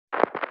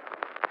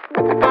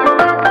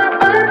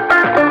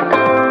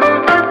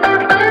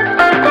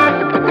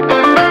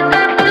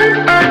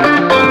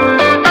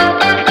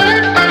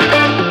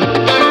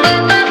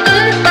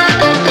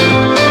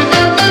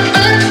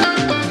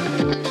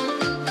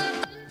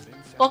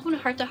Welcome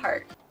to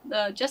Heart,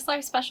 the Just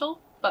Life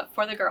special, but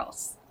for the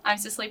girls. I'm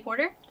Cicely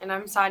Porter. And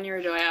I'm Sonia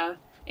Radoya.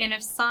 And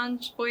if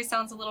Sanj's voice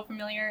sounds a little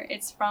familiar,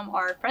 it's from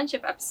our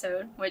friendship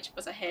episode, which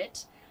was a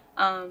hit.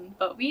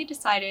 But we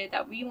decided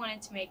that we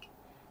wanted to make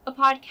a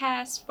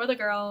podcast for the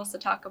girls to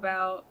talk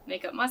about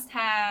makeup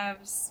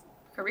must-haves,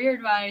 career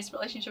advice,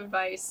 relationship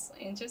advice,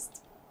 and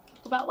just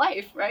talk about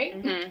life, right?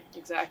 Mm-hmm,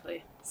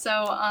 exactly.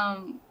 So,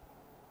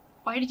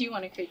 why did you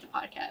want to create the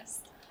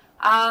podcast?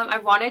 I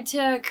wanted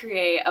to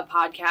create a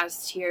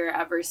podcast here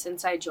ever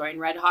since I joined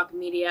Red Hawk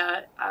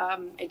Media.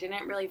 I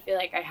didn't really feel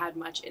like I had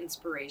much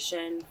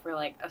inspiration for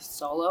like a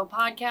solo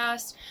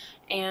podcast.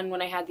 And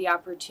when I had the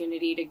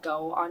opportunity to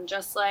go on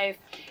Just Life,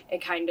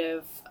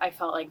 I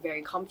felt like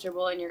very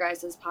comfortable in your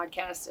guys'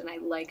 podcast, and I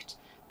liked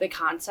the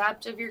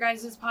concept of your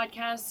guys'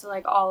 podcast. So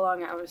like all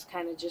along I was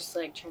kind of just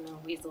like trying to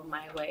weasel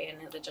my way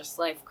into the Just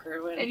Life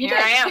crew, and here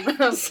I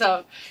am.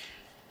 So...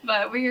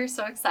 But we're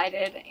so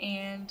excited,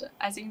 and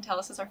as you can tell,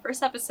 this is our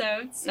first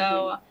episode,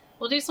 so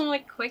we'll do some,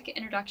 like, quick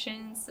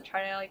introductions to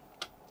try to, like,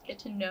 get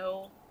to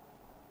know,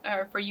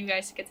 or for you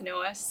guys to get to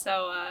know us.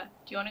 So,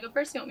 do you want to go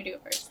first, or do you want me to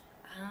go first?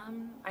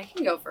 I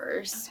can go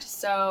first. Okay.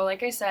 So,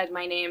 like I said,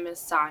 my name is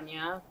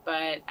Sonia,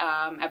 but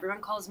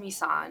everyone calls me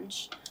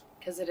Sanj,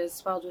 because it is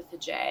spelled with a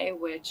J,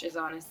 which is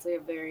honestly a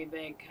very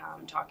big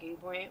talking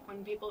point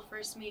when people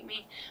first meet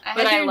me.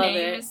 I love your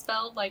name is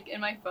spelled, like,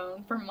 in my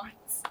phone for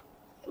months.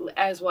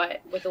 As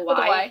what? With a Y? With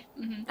a Y.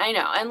 Mm-hmm. I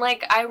know. And,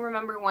 like, I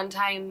remember one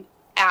time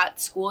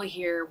at school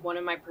here, one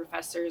of my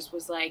professors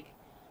was like,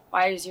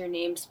 why is your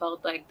name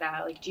spelled like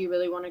that? Like, do you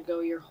really want to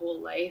go your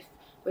whole life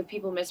with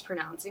people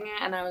mispronouncing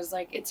it? And I was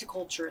like, it's a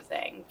culture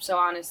thing. So,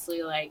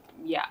 honestly, like,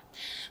 yeah.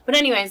 But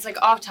anyways,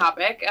 like, off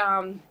topic,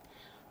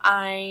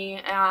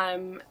 I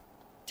am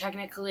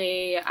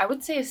technically, I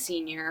would say a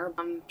senior.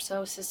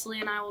 So,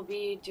 Cicely and I will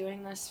be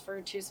doing this for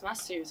 2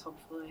 semesters,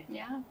 hopefully.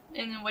 Yeah.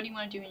 And then what do you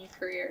want to do in your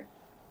career?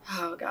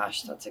 Oh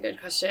gosh, that's a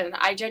good question.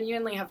 I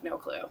genuinely have no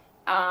clue.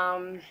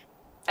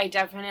 I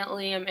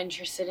definitely am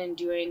interested in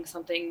doing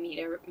something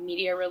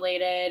media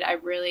related. I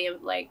really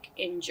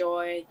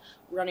enjoy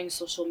running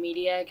social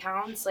media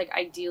accounts. Like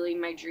ideally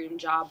my dream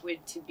job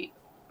would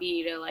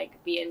be to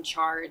be in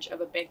charge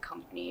of a big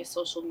company,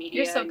 social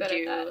media, You're so good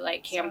and do at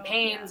that.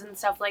 campaigns and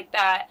stuff like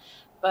that.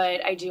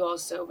 But I do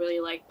also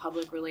really like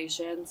public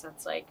relations.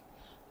 That's I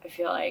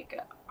feel like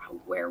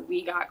where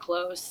we got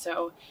close.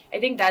 So I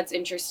think that's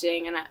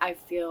interesting, and I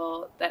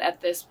feel that at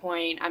this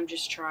point I'm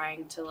just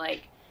trying to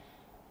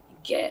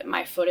get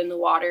my foot in the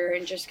water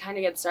and just kind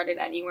of get started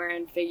anywhere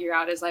and figure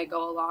out as I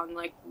go along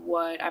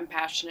what I'm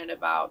passionate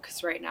about,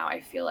 because right now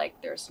I feel like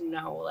there's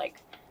no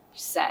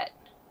set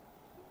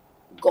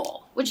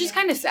goal, which is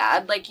kind of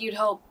sad. You'd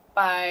hope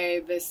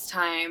by this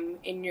time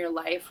in your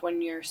life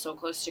when you're so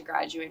close to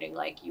graduating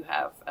you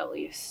have at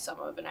least some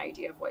of an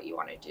idea of what you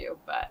want to do,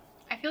 but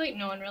I feel like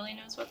no one really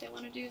knows what they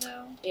want to do,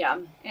 though. Yeah.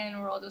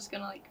 And we're all just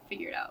going to,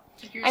 figure it out.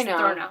 You're just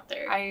thrown out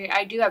there.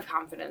 I do have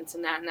confidence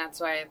in that, and that's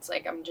why it's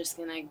I'm just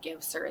going to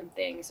give certain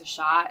things a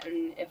shot,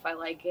 and if I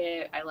like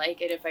it, I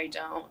like it. If I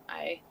don't,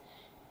 I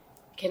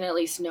can at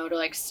least know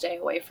to, stay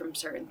away from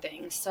certain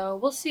things. So,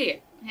 we'll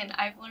see. And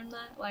I've learned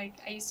that, I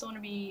used to want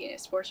to be a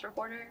sports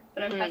reporter,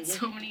 but I've had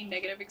so many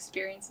negative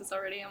experiences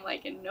already. I'm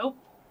nope.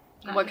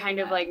 What kind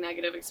of,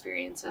 negative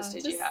experiences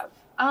did you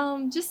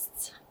have?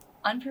 Just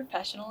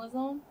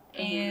unprofessionalism.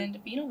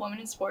 And being a woman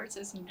in sports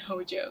is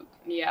no joke.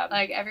 Yeah.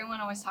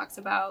 Everyone always talks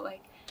about,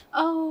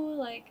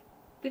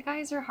 the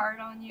guys are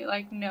hard on you.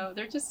 No,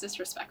 they're just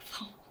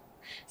disrespectful.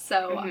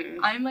 So,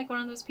 I'm,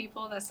 one of those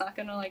people that's not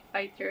gonna,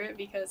 fight through it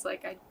because,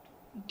 I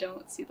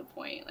don't see the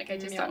point. I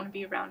just don't want to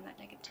be around that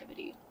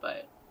negativity.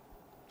 But,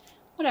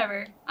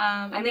 whatever.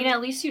 I mean, at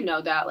least you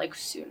know that,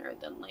 sooner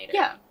than later.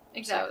 Yeah,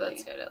 exactly. So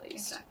that's good, at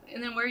least. Exactly.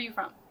 And then where are you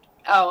from?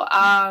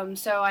 Oh,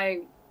 so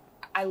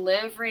I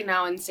live right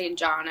now in St.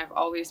 John. I've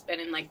always been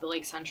in, the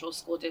Lake Central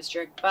School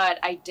District, but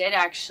I did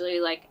actually,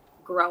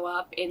 grow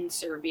up in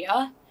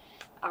Serbia.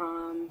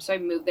 So I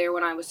moved there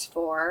when I was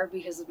 4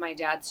 because of my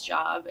dad's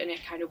job, and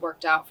it kind of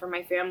worked out for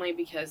my family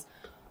because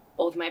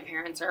both my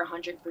parents are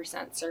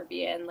 100%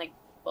 Serbian.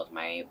 Both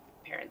my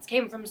parents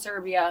came from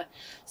Serbia,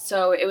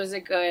 so it was a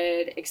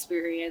good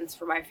experience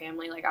for my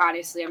family.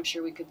 Honestly, I'm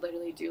sure we could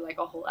literally do,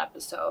 a whole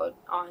episode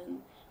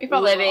on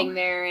living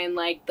there and,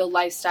 the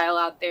lifestyle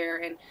out there,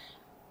 and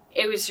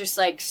it was just,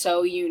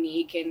 so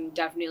unique and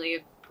definitely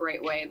a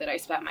great way that I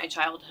spent my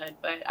childhood.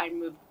 But I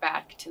moved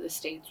back to the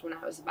States when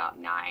I was about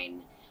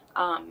 9,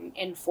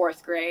 in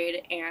 4th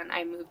grade, and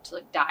I moved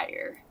to,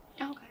 Dyer.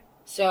 Okay.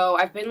 So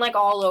I've been,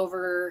 all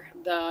over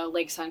the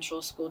Lake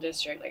Central School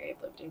District.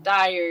 I've lived in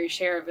Dyer,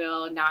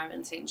 Cherville, and now I'm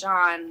in St.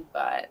 John,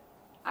 but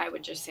I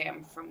would just say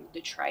I'm from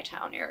the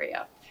Tri-Town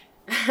area.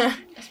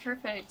 That's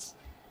perfect.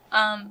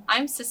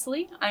 I'm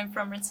Cicely. I'm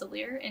from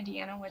Rensselaer,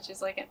 Indiana, which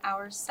is an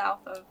hour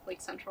south of Lake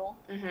Central.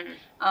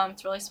 Mm-hmm.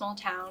 It's a really small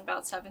town,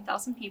 about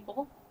 7,000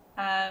 people.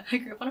 I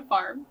grew up on a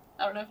farm.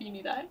 I don't know if you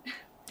knew that.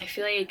 I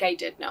feel like I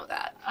did know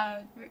that.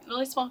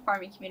 Really small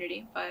farming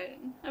community, but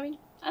I mean,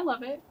 I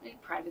love it.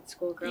 Private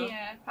school girl.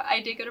 Yeah,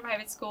 I did go to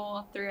private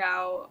school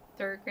throughout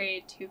 3rd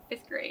grade to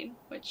 5th grade,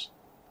 which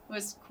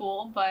was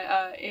cool, but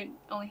it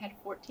only had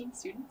 14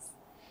 students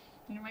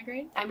in my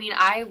grade. I mean,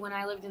 when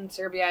I lived in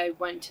Serbia, I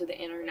went to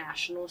the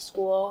international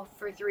school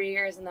for 3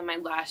 years, and then my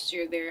last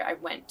year there, I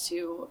went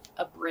to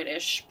a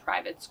British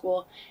private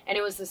school, and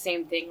it was the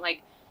same thing.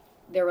 Like,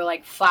 there were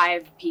like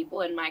 5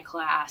 people in my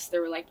class.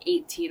 There were like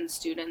 18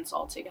 students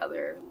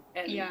altogether.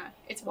 And yeah,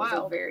 it's it was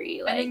wild.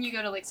 Very, like, and then you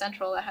go to Lake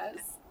Central that has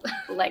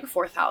like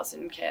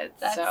 4,000 kids.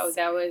 So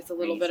that was a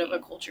little bit of a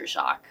culture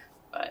shock.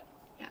 But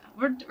yeah,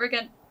 we're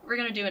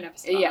gonna do an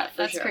episode. On that.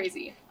 That's sure.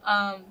 crazy.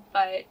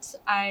 But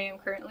I am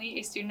currently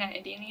a student at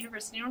Indiana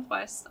University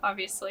Northwest.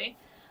 Obviously,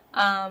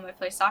 I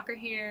play soccer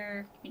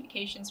here,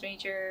 communications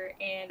major,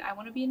 and I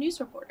want to be a news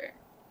reporter.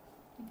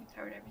 I think we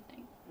covered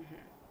everything. Mm-hmm.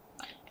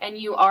 And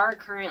you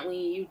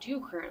do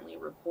currently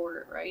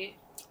report, right?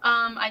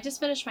 I just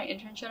finished my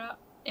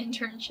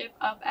internship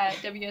up at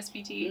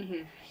WSBT,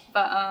 Mm-hmm.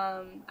 but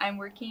I'm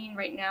working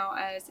right now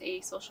as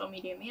a social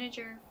media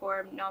manager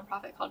for a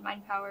nonprofit called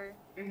Mind Power.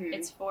 Mm-hmm.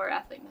 It's for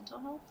athlete mental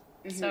health,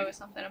 Mm-hmm. so it's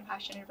something I'm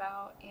passionate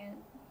about, and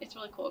it's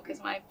really cool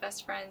because my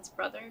best friend's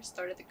brother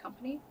started the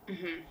company,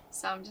 Mm-hmm.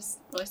 so I'm just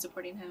really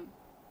supporting him.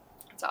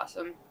 It's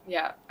awesome.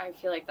 Yeah, I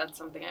feel like that's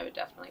something I would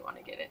definitely want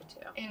to get into.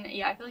 And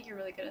yeah, I feel like you're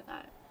really good at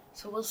that.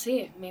 So we'll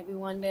see. Maybe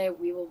one day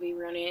we will be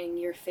running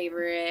your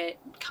favorite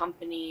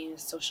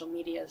company's social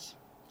medias.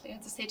 So you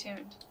have to stay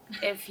tuned.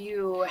 If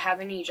you have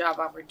any job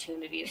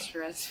opportunities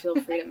for us, feel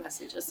free to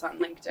message us on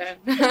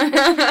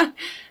LinkedIn.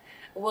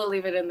 We'll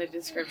leave it in the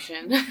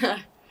description.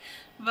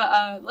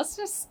 But let's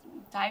just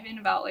dive in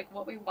about like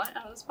what we want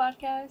out of this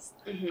podcast.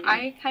 Mm-hmm.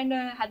 I kind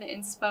of had the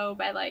inspo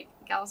by like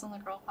Gals on the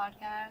Girl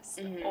podcast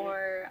Mhm.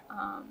 or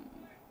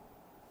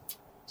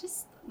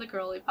just the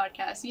girly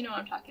podcast. You know what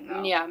I'm talking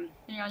about. Yeah. When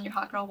you're on your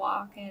hot girl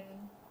walk and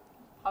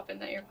pop in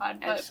that earpod.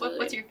 But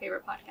what's your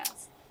favorite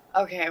podcast?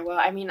 Okay, well,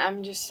 I mean,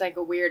 I'm just like a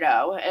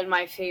weirdo, and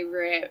my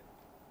favorite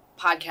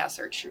podcasts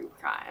are true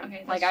crime.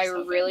 Okay, like, that's I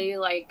so really,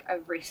 like,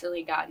 I've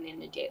recently gotten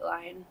into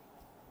Dateline.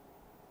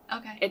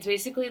 Okay. It's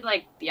basically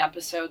like the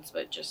episodes,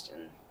 but just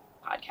in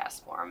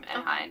podcast form.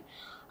 And Okay.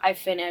 I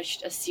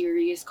finished a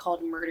series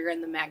called Murder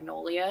in the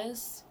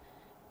Magnolias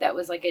that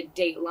was like a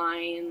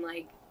Dateline,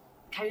 like,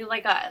 kind of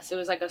like us. It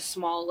was like a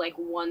small, like,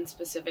 one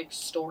specific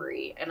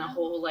story and a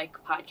whole,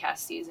 like, podcast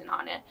season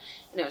on it.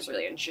 And it was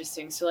really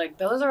interesting. So, like,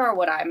 those are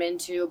what I'm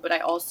into, but I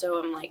also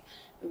am, like,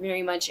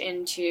 very much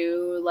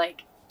into,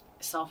 like,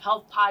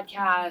 self-help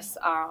podcasts.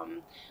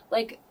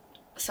 Like,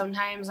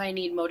 sometimes I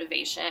need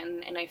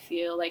motivation, and I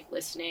feel like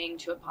listening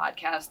to a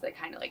podcast that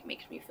kind of, like,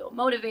 makes me feel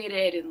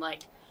motivated and,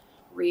 like,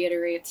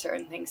 reiterate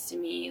certain things to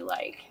me,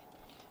 like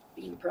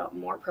being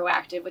more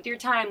proactive with your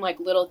time, like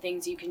little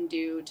things you can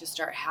do to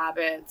start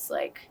habits,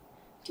 like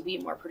to be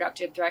more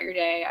productive throughout your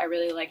day. I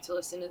really like to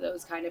listen to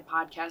those kind of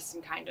podcasts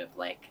and kind of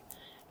like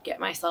get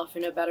myself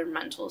in a better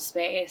mental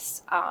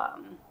space.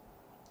 I'm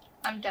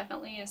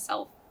definitely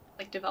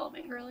a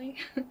development girly.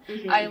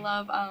 Mm-hmm. I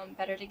love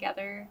Better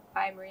Together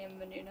by Maria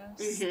Menounos.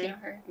 Mm-hmm. You know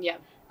her? Yeah.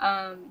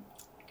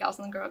 Gals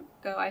on the Girl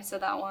Go, I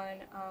said that one.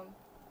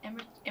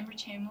 Emma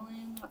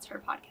Chamberlain, what's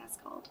her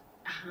podcast called?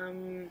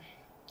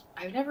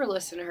 I've never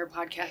listened to her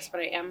podcast, but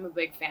I am a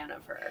big fan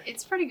of her.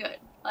 It's pretty good.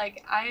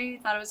 Like, I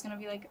thought it was going to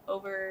be, like,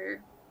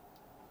 over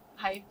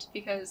hyped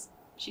because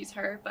she's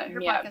her, but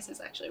her podcast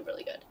is actually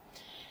really good.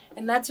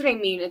 And that's what I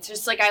mean. It's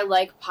just, like, I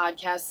like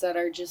podcasts that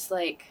are just,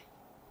 like,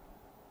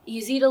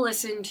 easy to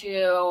listen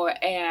to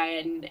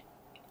and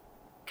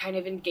kind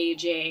of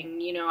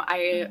engaging. You know,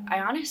 I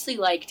honestly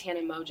like Tana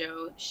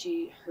Mojo.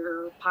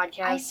 Her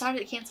podcast. I thought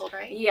it canceled,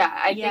 right? Yeah,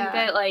 I think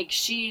that, like,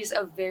 she's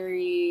a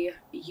very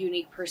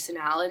unique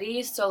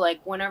personality. So,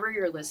 like, whenever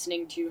you're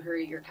listening to her,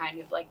 you're kind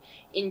of, like,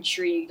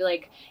 intrigued.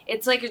 Like,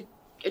 it's like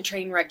a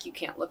train wreck you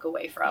can't look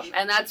away from.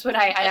 And that's what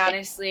I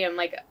honestly am,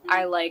 like,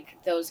 I like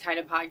those kind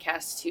of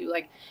podcasts, too.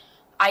 Like,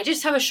 I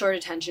just have a short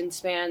attention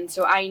span,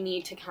 so I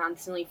need to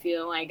constantly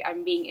feel like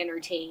I'm being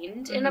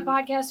entertained in a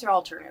podcast, or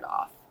I'll turn it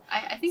off.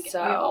 I think we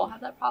all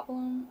have that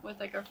problem with,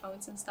 like, our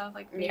phones and stuff.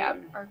 Like, we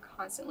are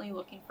constantly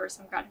looking for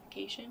some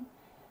gratification.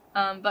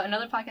 But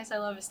another podcast I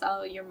love is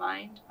Style Your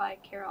Mind by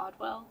Kara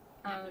Odwell.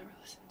 I've never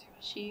listened to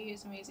it. She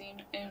is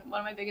amazing. And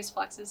one of my biggest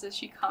flexes is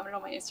she commented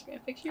on my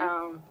Instagram picture.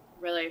 Oh,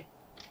 really?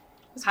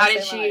 How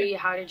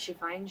did she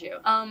find you?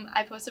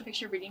 I posted a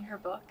picture reading her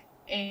book,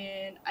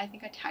 and I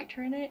think I tagged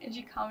her in it, and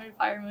she commented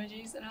fire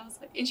emojis, and I was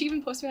like, and she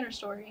even posted me on her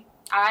story.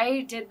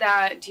 I did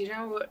that. Do you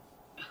know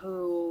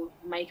who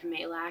Mike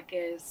Malak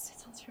is?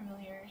 It sounds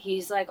familiar.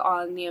 He's, like,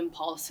 on the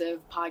Impulsive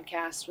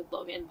podcast with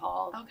Logan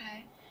Paul.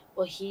 Okay.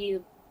 Well, he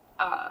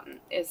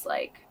is,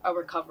 like, a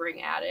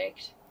recovering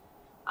addict,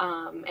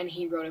 and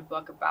he wrote a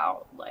book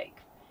about, like,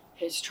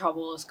 his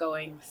troubles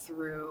going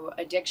through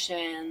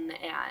addiction,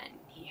 and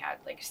he had,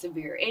 like,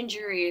 severe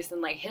injuries,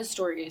 and, like, his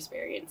story is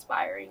very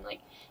inspiring,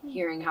 like,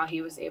 hearing how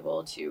he was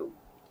able to,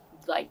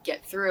 like,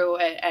 get through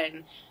it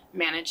and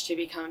manage to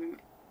become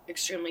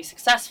extremely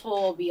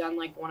successful, be on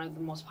like one of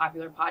the most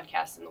popular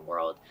podcasts in the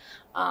world.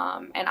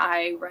 And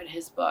I read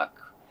his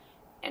book,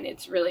 and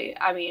it's really,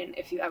 I mean,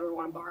 if you ever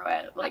want to borrow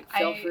it, like,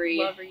 feel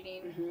free. I love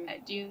reading.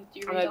 Mm-hmm. Do you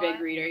read I'm a big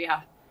reader,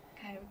 yeah.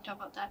 Okay, we can talk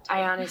about that too.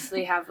 I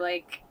honestly have,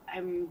 like,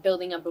 I'm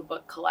building up a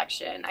book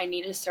collection. I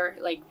need to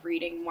start, like,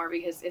 reading more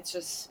because it's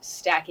just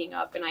stacking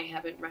up and I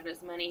haven't read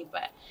as many.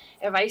 But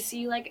if I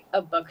see, like,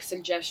 a book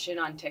suggestion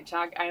on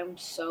TikTok, I am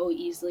so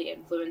easily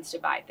influenced to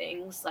buy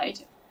things.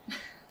 Like,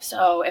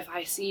 so if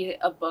I see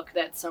a book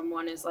that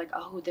someone is like,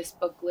 oh, this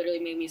book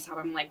literally made me stop,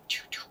 I'm like,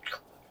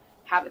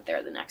 have it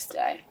there the next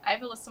day. I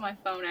have a list on my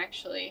phone,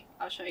 actually.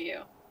 I'll show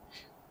you.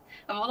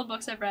 Of all the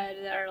books I've read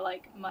that are,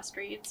 like,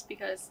 must-reads,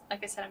 because,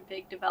 like I said, I'm a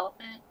big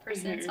development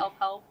person, Mhm.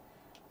 self-help,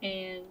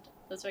 and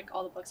those are, like,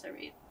 all the books I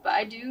read. But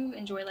I do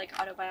enjoy, like,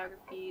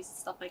 autobiographies,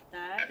 stuff like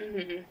that.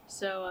 Mm-hmm.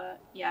 So,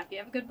 yeah, if you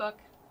have a good book,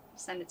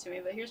 send it to me.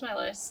 But here's my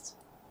list.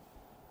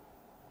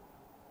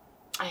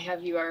 I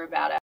have You Are a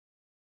Badass.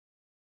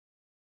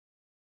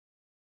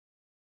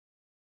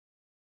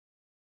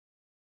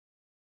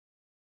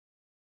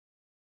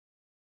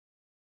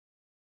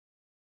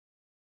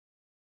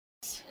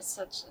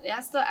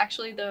 That's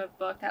actually the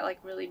book that, like,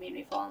 really made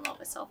me fall in love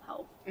with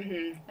self-help.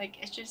 Mm-hmm. Like,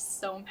 it's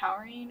just so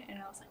empowering, and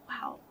I was like,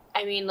 wow.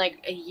 I mean,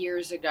 like,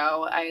 years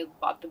ago, I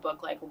bought the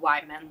book, like,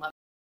 Why Men Love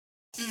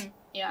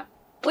Yeah.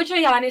 Which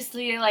I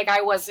honestly, like,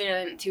 I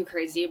wasn't too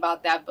crazy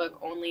about that book,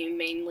 only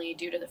mainly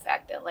due to the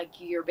fact that, like,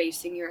 you're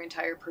basing your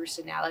entire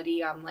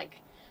personality on, like,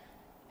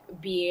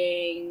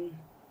 being,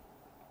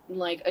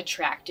 like,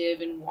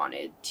 attractive and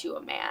wanted to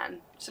a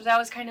man. So that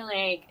was kind of,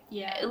 like,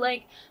 Yeah.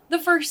 like, the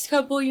first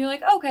couple, you're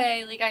like,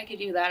 okay, like, I could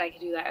do that,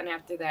 and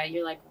after that,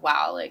 you're like,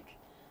 wow, like,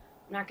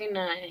 I'm not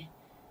gonna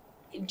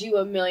do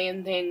a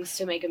million things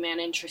to make a man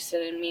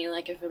interested in me.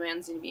 Like, if a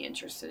man's gonna be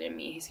interested in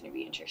me, he's gonna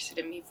be interested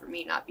in me for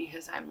me, not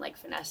because I'm, like,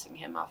 finessing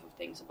him off of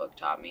things a book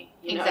taught me.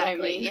 You know what I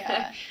mean?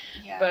 Yeah.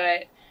 Yeah.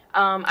 But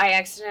I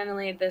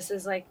accidentally, this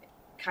is, like,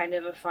 kind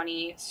of a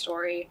funny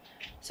story.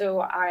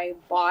 So I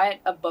bought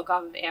a book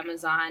off of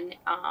Amazon,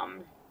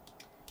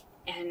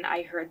 and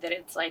I heard that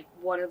it's, like,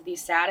 one of the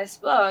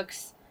saddest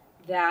books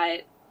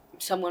that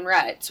someone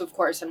read. So, of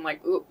course, I'm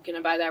like, ooh,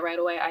 gonna buy that right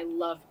away. I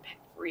love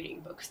reading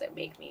books that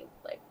make me,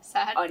 like,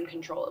 sad,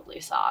 uncontrollably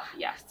sob.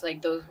 Yes,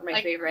 like, those are my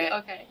like, favorite.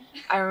 Okay.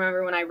 I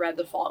remember when I read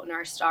The Fault in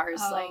Our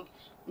Stars, Oh. like,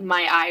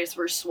 my eyes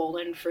were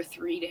swollen for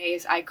 3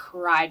 days. I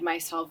cried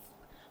myself,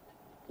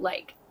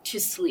 like, to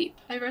sleep.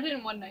 I read it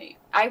in one night.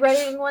 I read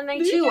it in one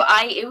night too.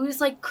 It was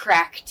like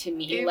crack to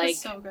me. It like,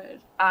 was so good.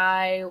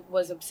 I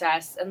was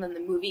obsessed, and then the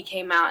movie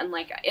came out, and,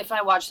 like, if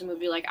I watch the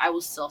movie, like, I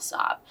will still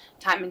sob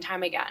time and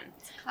time again.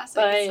 It's a classic.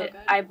 But it's so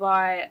good. I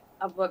bought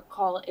a book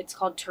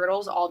called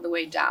Turtles All the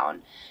Way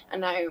Down,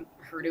 and I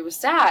heard it was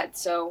sad,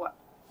 so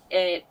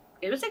it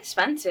was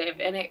expensive,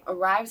 and it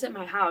arrives at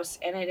my house,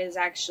 and it is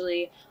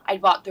actually, I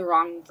bought the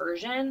wrong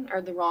version, or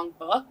the wrong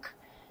book.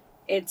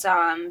 It's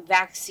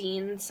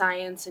Vaccine,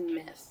 Science, and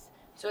Myth.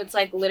 So it's,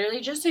 like,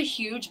 literally just a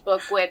huge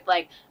book with,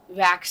 like,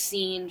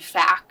 vaccine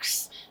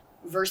facts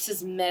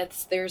versus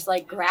myths. There's,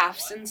 like,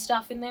 graphs and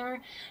stuff in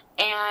there,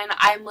 and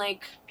I'm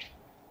like,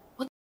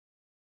 what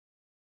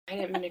the I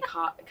didn't mean to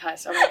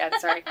cuss. Oh my god,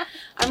 sorry.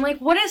 I'm like,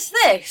 what is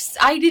this?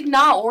 I did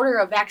not order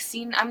a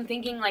vaccine. I'm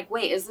thinking, like,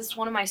 wait, is this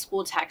one of my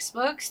school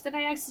textbooks that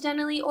I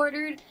accidentally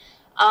ordered?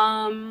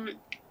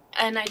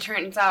 And it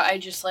turns out I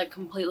just, like,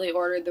 completely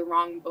ordered the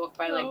wrong book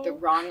by, like, the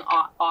wrong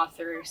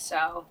author,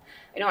 so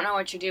I don't know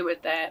what to do with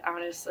it,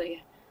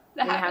 honestly.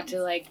 I have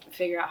to, like,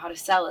 figure out how to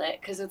sell it,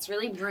 because it's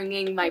really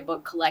bringing my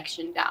book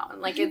collection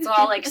down. Like, it's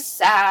all, like,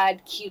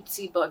 sad,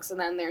 cutesy books, and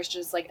then there's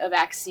just, like, a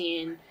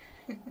vaccine,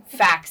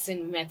 facts,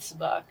 and myths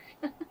book.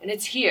 And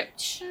it's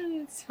huge.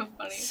 It's so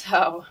funny.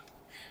 So.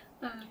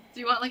 Do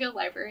you want, like, a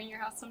library in your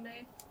house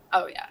someday?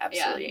 Oh, yeah,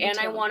 absolutely. Yeah, and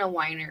I want a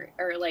winery,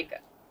 or, like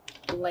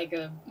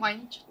a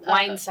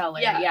wine cellar.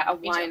 Yeah, a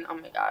wine. Oh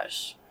my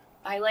gosh.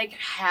 I, like,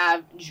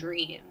 have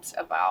dreams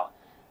about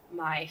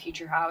my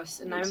future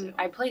house, and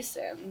I play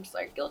Sims,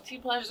 like, guilty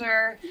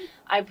pleasure.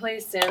 I play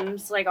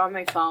Sims, like, on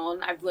my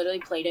phone. I've literally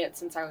played it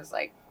since I was,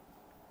 like,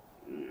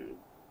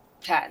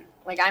 10.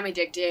 Like, I'm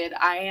addicted.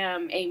 I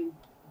am a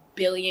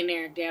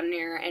billionaire damn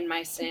near in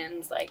my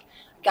Sims. Like,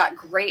 got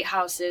great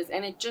houses,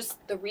 and it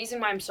just, the reason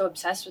why I'm so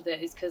obsessed with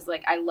it is because,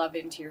 like, I love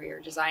interior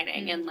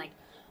designing and, like,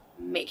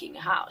 making a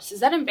house.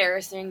 Is that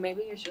embarrassing?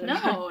 Maybe you should. No,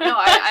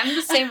 I'm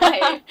the same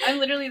way. I'm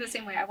literally the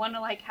same way. I want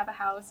to, like, have a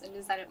house and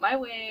design it my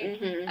way.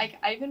 Mm-hmm. Like,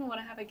 I even want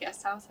to have a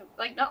guest house,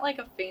 like, not like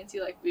a fancy,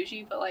 like,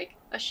 bougie, but like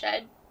a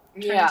shed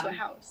turned Yeah. into a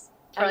house.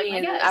 I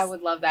mean, I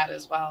would love that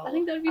as well. I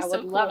think that would be so cool.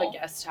 I would love a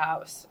guest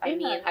house. I Yeah.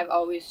 mean, I've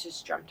always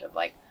just dreamt of,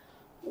 like,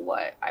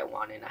 what I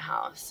want in a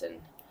house,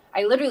 and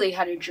I literally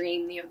had a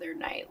dream the other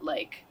night,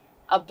 like,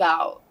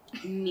 about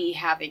me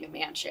having a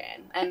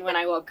mansion, and when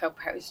I woke up,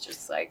 I was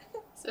just like,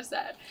 so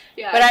sad.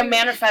 Yeah. but I'm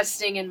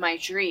manifesting in my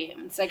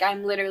dreams. Like,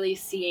 I'm literally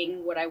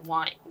seeing what I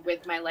want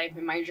with my life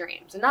in my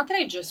dreams, and not that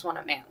I just want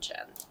a mansion.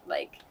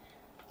 Like,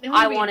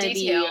 I want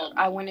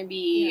to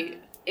be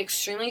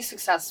extremely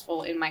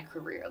successful in my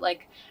career.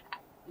 Like,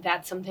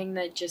 that's something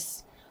that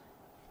just,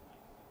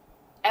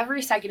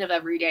 every second of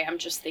every day, I'm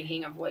just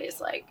thinking of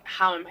ways, like,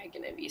 how am I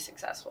going to be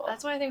successful?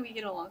 That's why I think we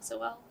get along so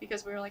well,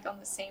 because we're, like, on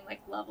the same,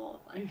 like, level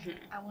of, like,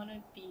 Mm-hmm. I want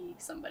to be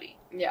somebody.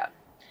 Yeah.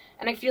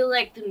 And I feel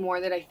like the more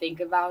that I think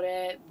about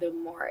it, the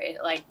more it,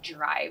 like,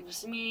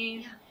 drives me.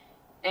 Yeah.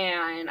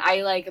 And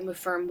I, like, am a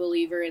firm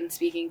believer in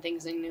speaking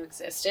things into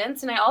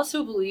existence. And I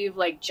also believe,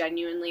 like,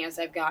 genuinely, as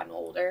I've gotten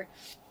older,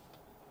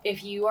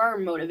 if you are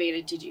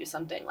motivated to do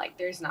something, like,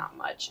 there's not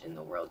much in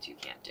the world you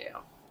can't do.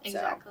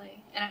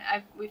 Exactly. So.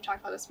 And we've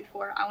talked about this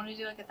before. I want to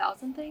do, like,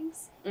 1,000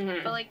 things.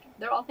 Mm-hmm. But, like,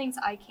 they're all things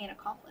I can't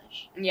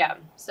accomplish. Yeah.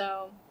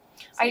 So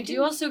I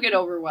do also get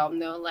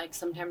overwhelmed, though. Like,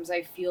 sometimes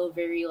I feel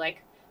very,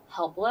 like,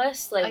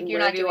 helpless. Like you're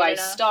where not do doing I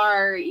enough.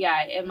 Start?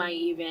 Yeah, am I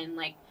even,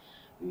 like,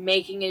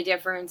 making a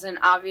difference? And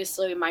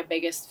obviously my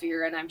biggest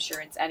fear, and I'm sure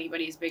it's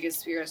anybody's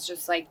biggest fear, is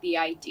just, like, the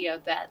idea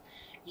that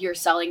you're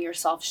selling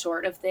yourself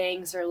short of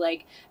things, or,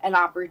 like, an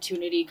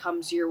opportunity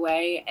comes your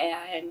way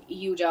and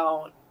you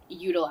don't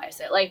utilize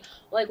it. Like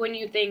when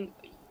you think,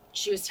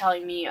 she was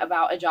telling me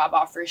about a job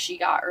offer she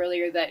got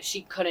earlier that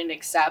she couldn't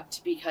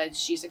accept because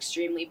she's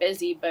extremely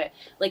busy. But,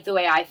 like, the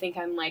way I think,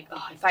 I'm like,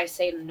 oh, if I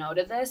say no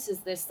to this, is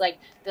this, like,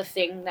 the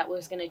thing that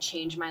was going to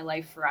change my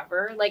life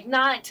forever? Like,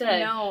 not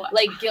to,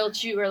 like,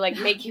 guilt you or, like,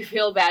 make you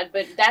feel bad,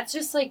 but that's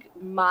just, like,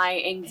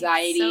 my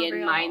anxiety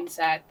and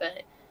mindset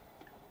that...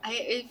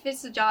 if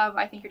it's a job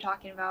I think you're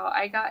talking about,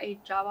 I got a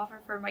job offer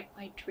for my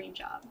dream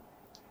job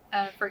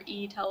for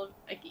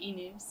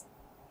E-News.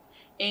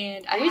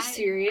 And Are you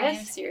serious? I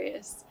am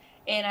serious.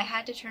 And I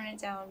had to turn it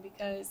down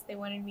because they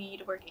wanted me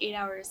to work 8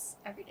 hours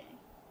every day.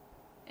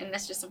 And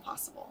that's just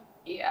impossible.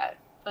 Yeah.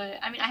 But,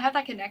 I mean, I have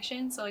that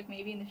connection, so, like,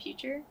 maybe in the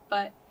future.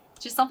 But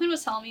just something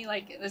was telling me,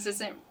 like, this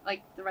isn't,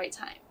 like, the right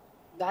time.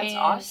 That's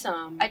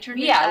awesome. I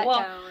turned that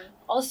down.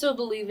 Also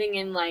believing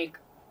in, like,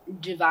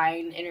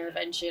 divine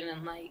intervention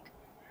and, like,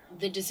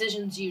 the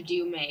decisions you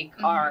do make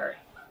are...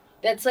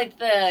 That's, like,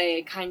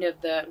 the kind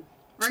of the...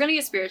 We're going to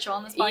get spiritual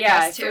on this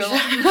podcast, too.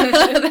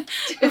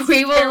 Sure.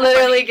 We will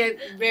literally get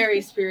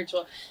very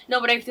spiritual. No,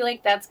 but I feel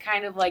like that's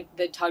kind of, like,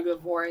 the tug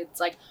of war.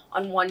 It's, like,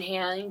 on one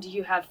hand,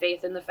 you have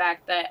faith in the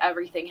fact that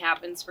everything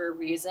happens for a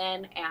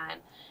reason, and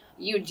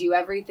you do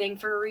everything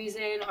for a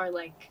reason, or,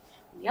 like,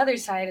 on the other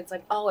side, it's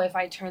like, oh, if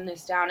I turn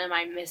this down, am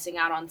I missing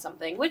out on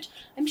something? Which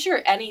I'm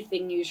sure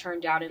anything you turn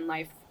down in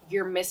life,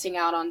 you're missing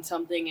out on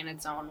something in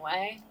its own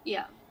way.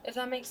 Yeah. If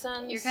that makes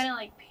sense. You're kind of,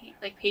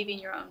 like paving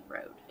your own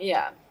road.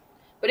 Yeah.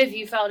 But if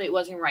you felt it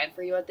wasn't right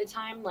for you at the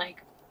time,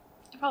 like,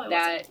 it probably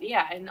that, wasn't.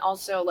 yeah, and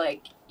also,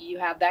 like, you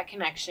have that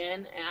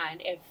connection,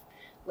 and if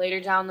later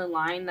down the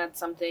line that's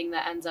something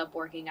that ends up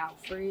working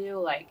out for you,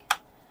 like,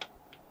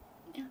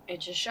 it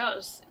just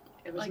shows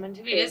it was, like, meant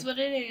to be. It is what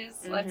it is.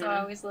 That's what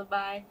I always live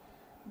by.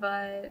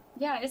 But,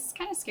 yeah, it's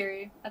kind of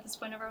scary at this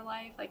point of our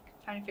life, like,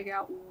 trying to figure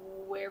out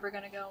where we're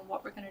going to go and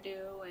what we're going to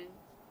do, and,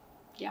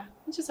 yeah,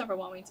 it's just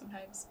overwhelming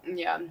sometimes.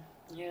 Yeah,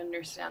 I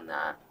understand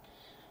that.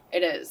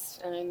 It is,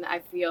 and I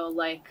feel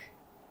like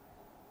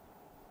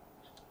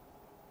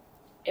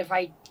if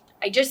I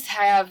just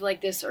have, like,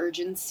 this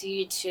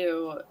urgency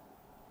to,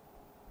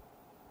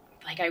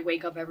 like, I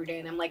wake up every day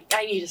and I'm like,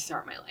 I need to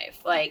start my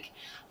life. Like,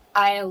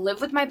 I live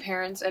with my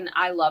parents and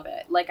I love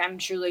it. Like, I'm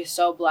truly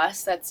so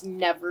blessed. That's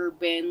never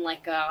been,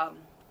 like, a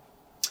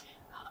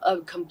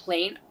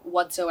complaint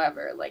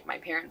whatsoever. Like, my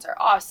parents are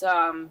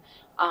awesome.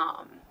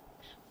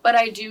 But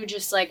I do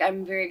just, like,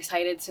 I'm very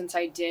excited since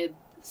I did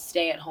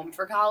stay at home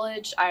for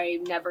college. I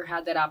never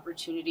had that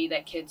opportunity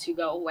that kids who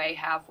go away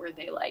have, where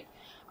they, like,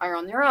 are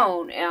on their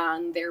own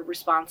and they're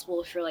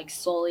responsible for, like,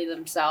 solely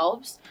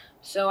themselves.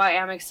 So I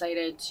am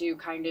excited to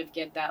kind of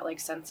get that,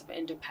 like, sense of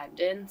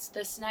independence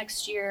this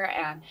next year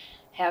and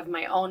have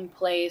my own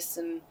place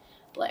and,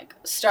 like,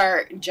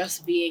 start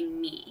just being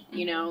me,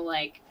 you know,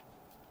 like,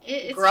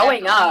 it's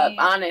growing up,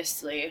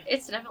 honestly.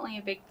 It's definitely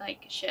a big,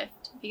 like,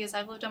 shift, because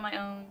I've lived on my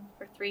own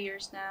for 3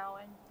 years now,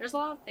 and there's a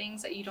lot of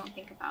things that you don't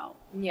think about.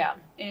 Yeah.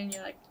 And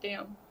you're like,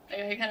 damn,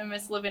 I kind of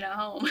miss living at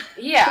home.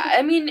 Yeah,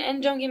 I mean,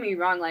 and don't get me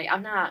wrong, like,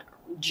 I'm not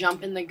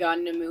jumping the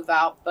gun to move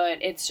out, but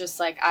it's just,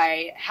 like,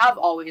 I have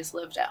always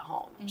lived at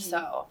home.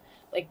 So,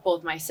 like,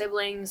 both my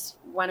siblings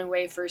went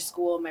away for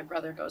school. My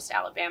brother goes to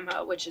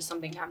Alabama, which is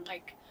something I'm,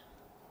 like,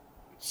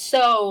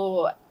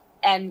 so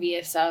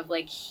envious of.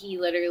 Like, he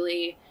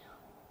literally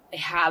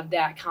have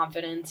that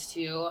confidence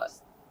to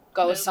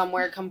go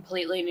somewhere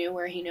completely new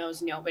where he knows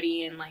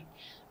nobody and, like,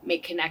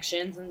 make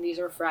connections, and these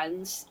are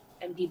friends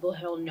and people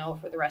he'll know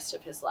for the rest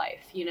of his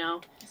life, you know?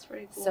 That's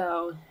pretty cool.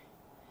 So,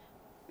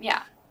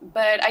 yeah.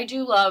 But I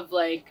do love,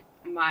 like,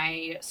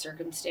 my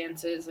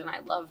circumstances, and I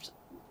loved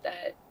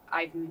that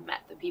I've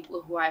met the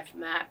people who I've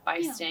met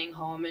by staying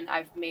home, and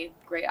I've made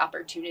great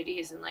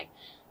opportunities and, like,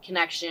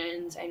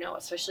 connections. I know,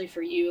 especially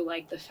for you,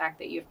 like, the fact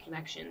that you have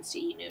connections to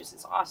E-News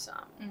is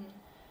awesome.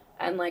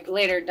 And, like,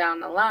 later down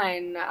the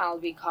line, I'll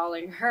be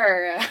calling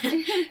her,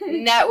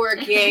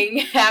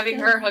 networking, having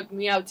her hook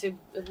me up to,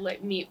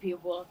 like, meet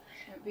people.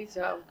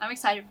 So I'm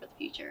excited for the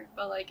future,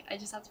 but, like, I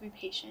just have to be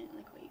patient and,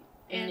 like, wait.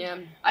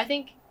 And I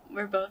think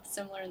we're both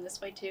similar in this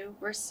way, too.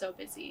 We're so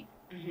busy.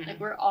 Like,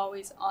 we're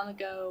always on the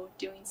go,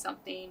 doing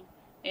something.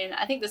 And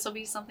I think this will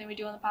be something we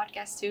do on the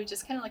podcast too,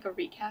 just kind of like a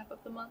recap of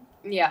the month.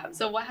 Yeah.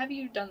 So what have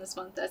you done this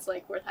month that's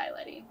like worth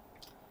highlighting?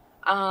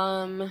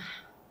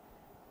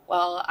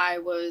 Well, I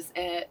was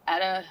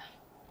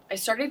I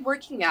started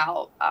working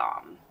out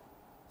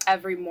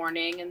every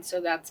morning, and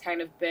so that's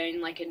kind of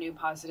been like a new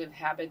positive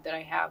habit that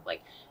I have,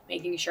 like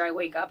making sure I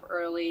wake up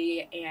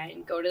early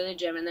and go to the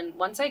gym. And then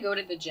once I go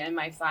to the gym,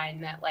 I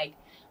find that like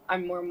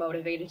I'm more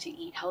motivated to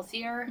eat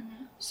healthier.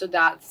 Mm-hmm. So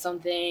that's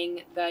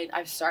something that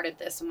I've started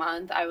this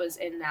month. I was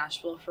in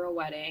Nashville for a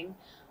wedding.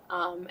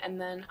 And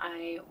then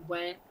I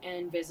went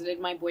and visited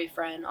my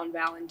boyfriend on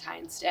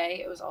Valentine's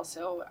Day. It was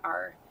also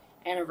our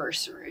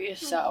anniversary.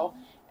 So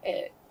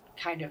it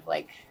kind of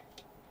like,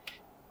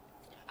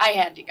 I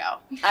had to go.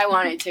 I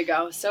wanted to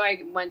go. So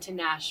I went to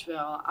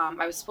Nashville.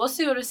 I was supposed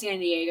to go to San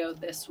Diego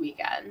this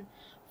weekend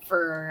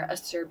for a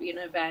Serbian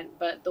event,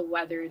 but the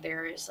weather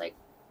there is like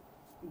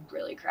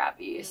really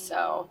crappy.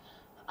 So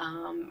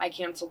I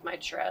canceled my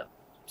trip.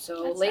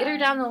 So That's later sad.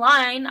 down the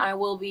line, I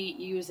will be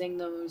using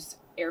those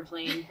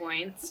airplane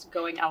points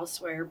going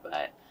elsewhere,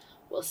 but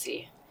we'll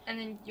see. And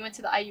then you went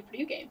to the IU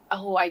Purdue game.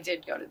 Oh, I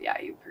did go to the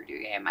IU Purdue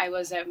game. I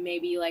was at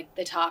maybe like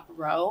the top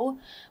row,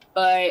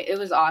 but it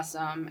was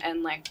awesome.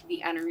 And like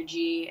the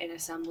energy in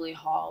Assembly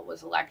Hall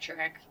was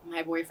electric.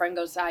 My boyfriend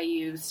goes to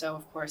IU, so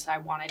of course I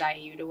wanted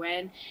IU to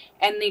win.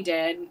 And they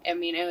did. I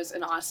mean, it was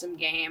an awesome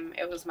game.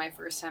 It was my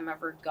first time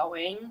ever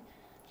going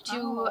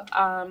to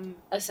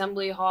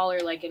Assembly Hall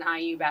or like an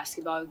IU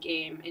basketball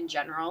game in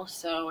general.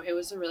 So it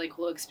was a really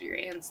cool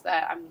experience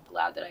that I'm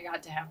glad that I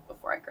got to have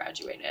before I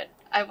graduated.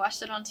 I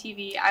watched it on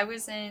TV. I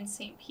was in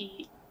St.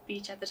 Pete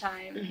Beach at the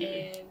time,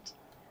 and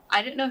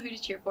I didn't know who to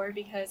cheer for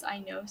because I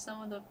know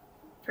some of the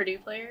Purdue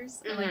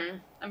players, and like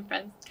I'm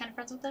kind of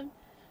friends with them.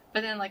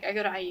 But then like I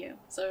go to IU,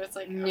 so it's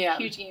like a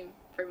huge game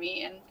for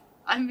me. And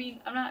I mean,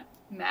 I'm not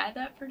mad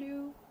that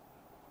Purdue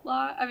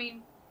lost. I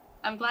mean,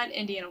 I'm glad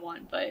Indiana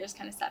won, but it was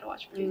kind of sad to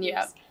watch Purdue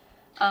lose.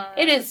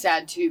 It is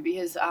sad too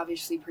because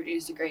obviously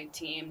Purdue's a great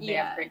team. They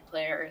have great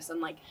players,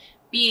 and like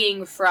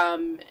being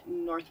from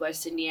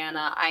Northwest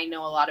Indiana, I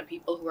know a lot of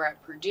people who are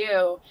at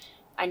Purdue.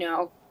 I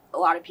know a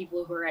lot of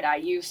people who are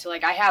at IU, so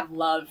like I have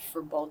love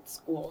for both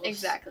schools.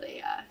 Exactly,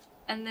 yeah.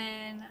 And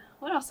then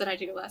what else did I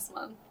do last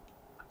month?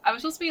 I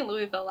was supposed to be in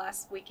Louisville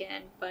last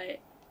weekend, but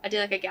I did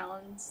like a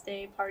Galentine's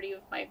Day party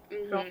with my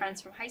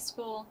girlfriends from high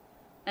school.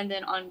 And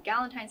then on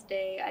Galentine's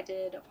Day, I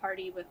did a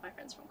party with my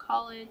friends from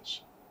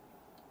college.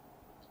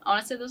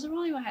 Honestly, those are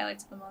really my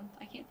highlights of the month.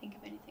 I can't think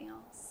of anything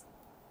else.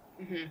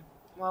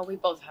 Well, we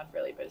both have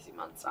really busy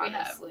months,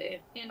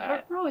 honestly. And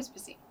we're always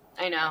busy.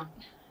 I know.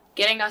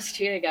 Getting us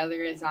two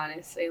together is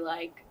honestly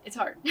like it's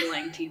hard.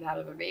 Pulling teeth out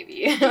of a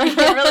baby. It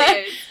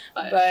really is.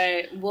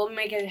 But we'll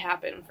make it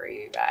happen for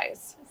you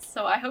guys.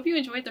 So I hope you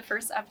enjoyed the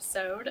first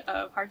episode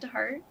of Heart to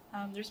Heart.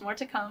 There's more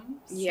to come.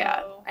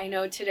 Yeah. I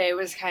know today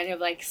was kind of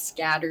like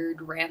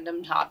scattered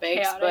random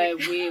topics, chaotic.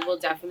 But we will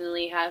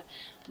definitely have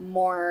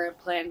more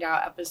planned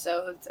out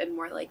episodes and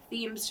more like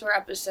themes to our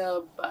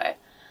episode. But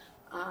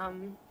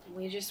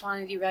we just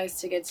wanted you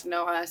guys to get to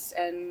know us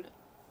and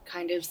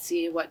kind of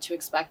see what to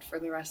expect for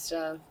the rest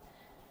of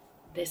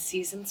this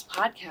season's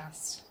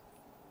podcast.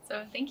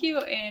 So thank you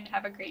and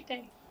have a great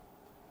day.